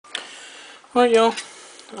Alright, y'all.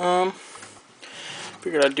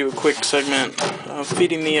 Figured I'd do a quick segment of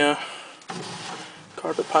feeding the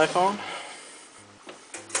carpet python.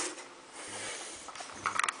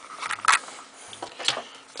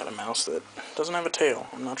 Got a mouse that doesn't have a tail.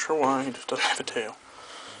 I'm not sure why, he just doesn't have a tail.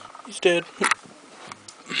 He's dead.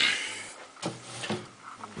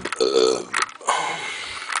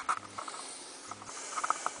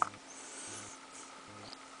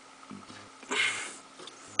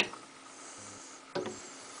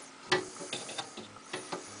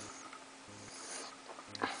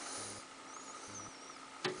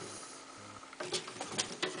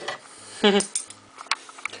 Yum.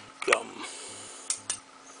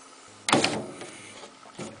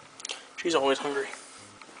 She's always hungry.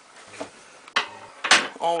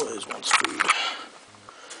 Always wants food.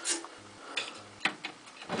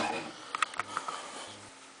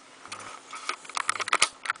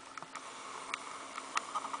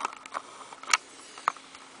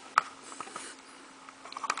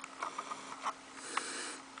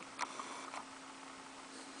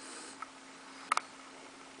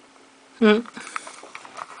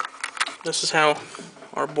 This is how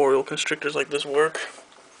arboreal constrictors like this work.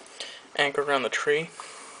 Anchor around the tree,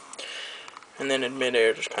 and then in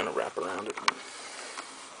midair just kind of wrap around it.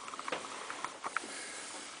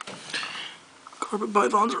 Carpet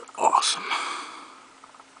pythons are awesome.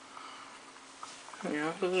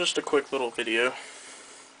 Yeah, this is just a quick little video.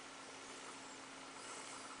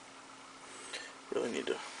 Really need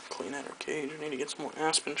to clean out our cage. I need to get some more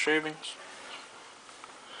aspen shavings.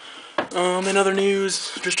 In other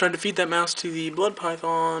news, just tried to feed that mouse to the blood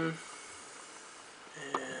python,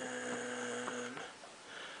 and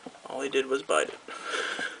all he did was bite it.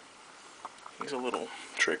 He's a little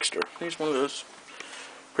trickster. He's one of those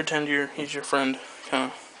pretend he's your friend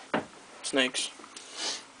kind of snakes.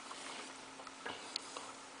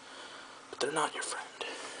 But they're not your friend.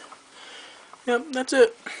 Yep, that's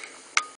it.